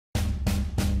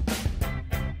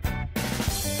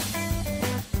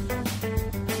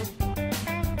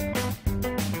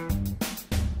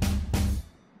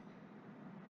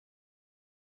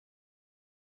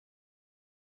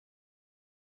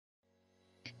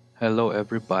Hello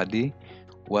everybody,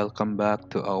 welcome back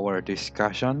to our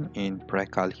discussion in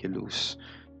Precalculus.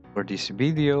 For this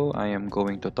video, I am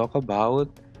going to talk about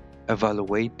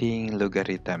evaluating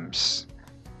logarithms.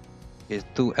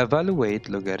 To evaluate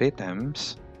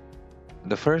logarithms,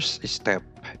 the first step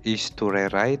is to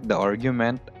rewrite the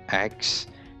argument x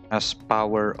as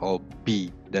power of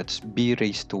b. That's b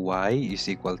raised to y is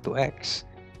equal to x.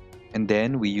 And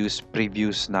then we use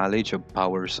previous knowledge of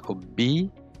powers of b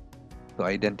to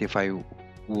identify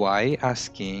y,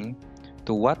 asking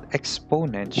to what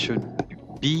exponent should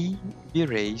b be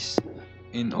raised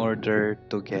in order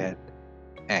to get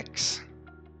x.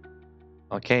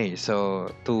 Okay, so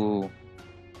to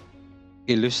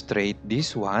illustrate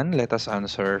this one, let us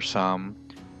answer some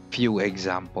few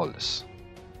examples.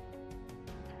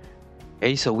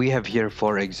 Okay, so we have here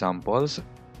 4 examples,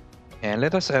 and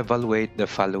let us evaluate the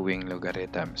following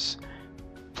logarithms.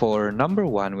 For number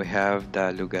 1, we have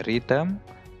the logarithm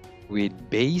with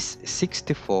base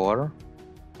 64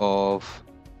 of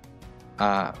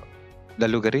the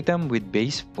logarithm with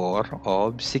base 4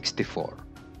 of 64.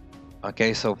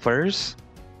 Okay, so first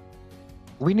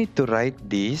we need to write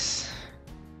this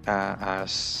let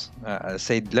us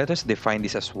define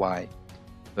this as y.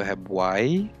 We have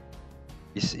y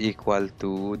is equal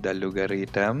to the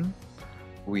logarithm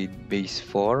with base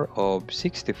 4 of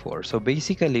 64. So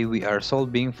basically we are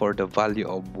solving for the value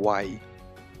of y.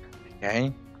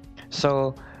 Okay,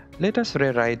 so let us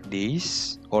rewrite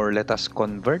this, or let us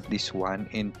convert this one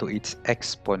into its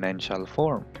exponential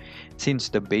form. Since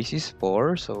the base is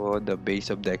 4, so the base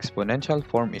of the exponential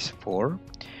form is 4.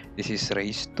 This is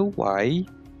raised to y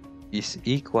is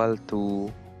equal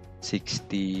to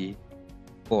 64.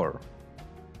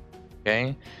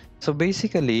 Okay, so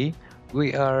basically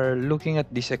we are looking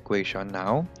at this equation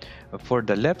now. For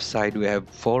the left side, we have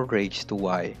 4 raised to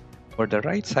y. For the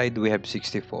right side, we have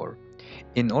 64.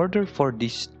 In order for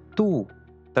these two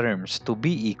terms to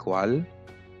be equal,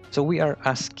 so we are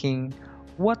asking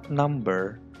what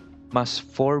number must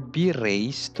 4 be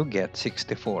raised to get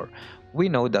 64. We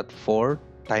know that 4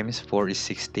 times 4 is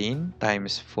 16,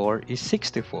 times 4 is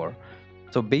 64.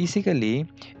 So basically,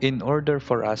 in order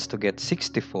for us to get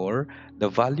 64, the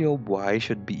value of y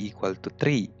should be equal to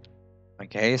 3.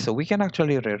 Okay, so we can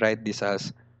actually rewrite this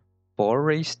as 4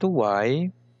 raised to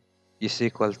y is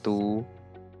equal to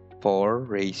 4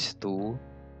 raised to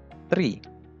 3.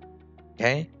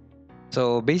 Okay,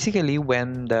 so basically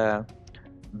when the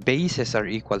bases are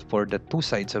equal for the two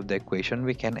sides of the equation,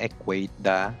 we can equate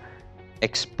the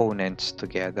exponents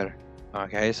together.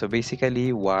 Okay, so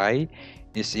basically y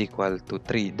is equal to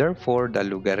 3. Therefore, the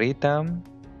logarithm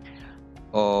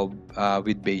of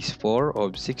with base 4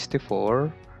 of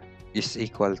 64 is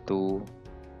equal to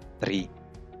 3.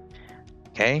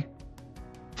 Okay,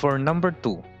 for number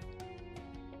 2,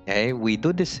 okay, we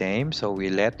do the same. So we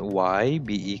let y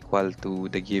be equal to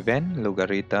the given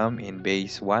logarithm in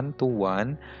base 1 to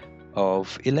 1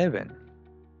 of 11.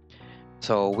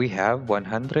 So we have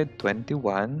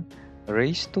 121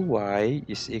 raised to y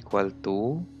is equal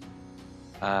to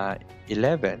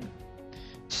 11.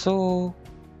 So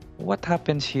what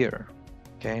happens here?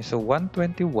 Okay, so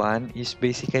 121 is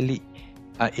basically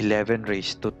 11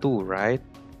 raised to 2, right?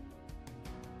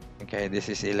 Okay, this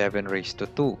is 11 raised to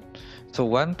 2. So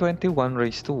 121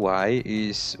 raised to y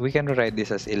is, we can write this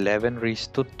as 11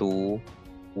 raised to 2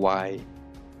 y.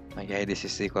 Okay, this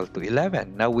is equal to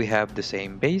 11. Now we have the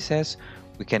same bases.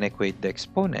 We can equate the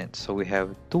exponents. So we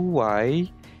have 2y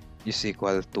is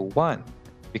equal to 1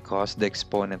 because the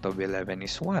exponent of 11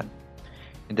 is 1.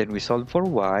 And then we solve for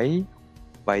y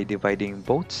by dividing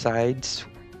both sides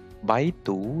by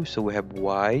 2. So we have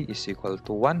y is equal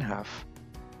to 1/2.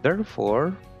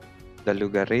 Therefore, the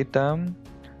logarithm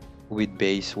with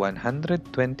base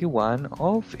 121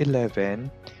 of 11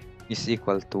 is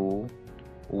equal to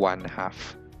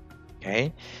 1/2.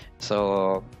 Okay,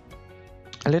 so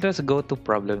let us go to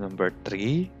problem number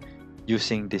 3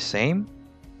 using the same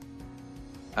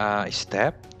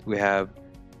step. We have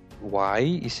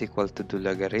y is equal to the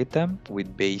logarithm with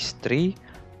base 3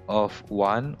 of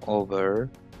 1 over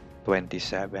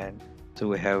 27. So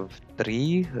we have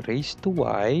 3 raised to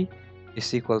y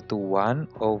is equal to 1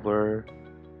 over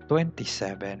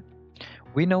 27.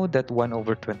 We know that 1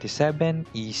 over 27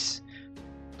 is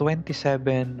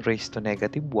 27 raised to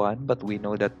negative 1, but we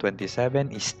know that 27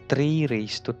 is 3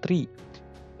 raised to 3.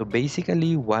 So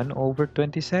basically, 1 over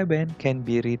 27 can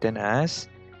be written as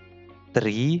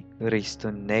 3 raised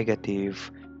to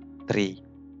negative 3.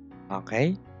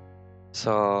 Okay?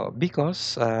 So,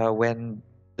 because when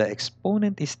the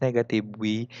exponent is negative,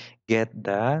 we get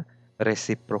the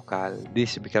reciprocal.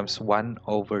 This becomes 1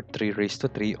 over 3 raised to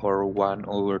 3 or 1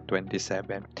 over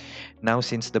 27. Now,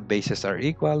 since the bases are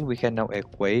equal, we can now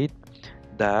equate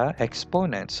the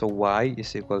exponent. So y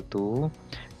is equal to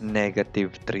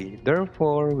negative 3.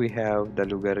 Therefore, we have the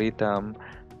logarithm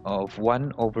of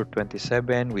 1 over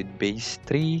 27 with base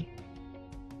 3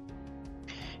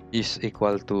 is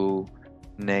equal to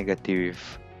negative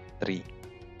 3.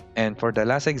 And for the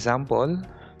last example,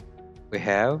 we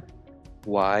have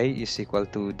y is equal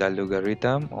to the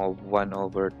logarithm of 1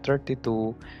 over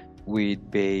 32 with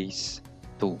base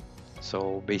 2.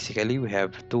 So basically, we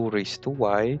have 2 raised to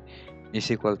y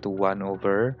is equal to 1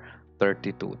 over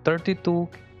 32. 32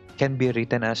 can be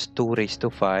written as 2 raised to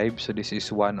 5. So this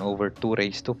is 1 over 2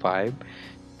 raised to 5.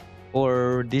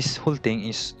 Or this whole thing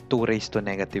is 2 raised to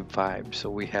negative 5. So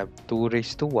we have 2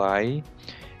 raised to y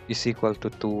is equal to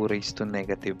 2 raised to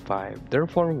negative 5.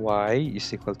 Therefore, y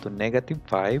is equal to negative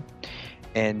 5.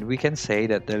 And we can say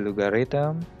that the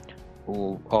logarithm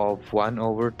of 1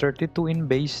 over 32 in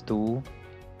base 2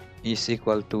 is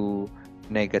equal to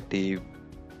negative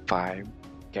 5.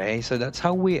 Okay, so that's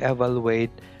how we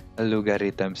evaluate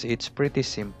logarithms. It's pretty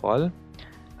simple.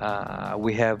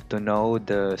 We have to know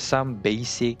some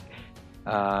basic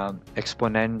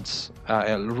exponents,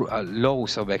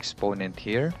 laws of exponent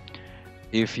here.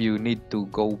 If you need to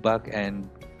go back and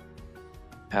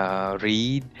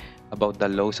read about the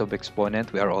laws of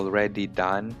exponent, we are already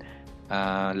done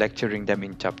lecturing them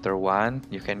in chapter 1.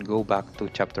 You can go back to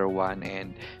chapter 1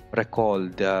 and recall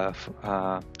the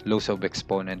laws of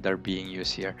exponent that are being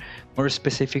used here. More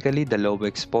specifically, the law of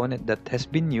exponent that has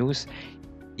been used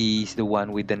is the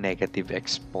one with the negative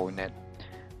exponent.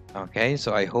 Okay,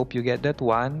 so I hope you get that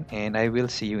one, and I will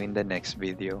see you in the next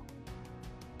video.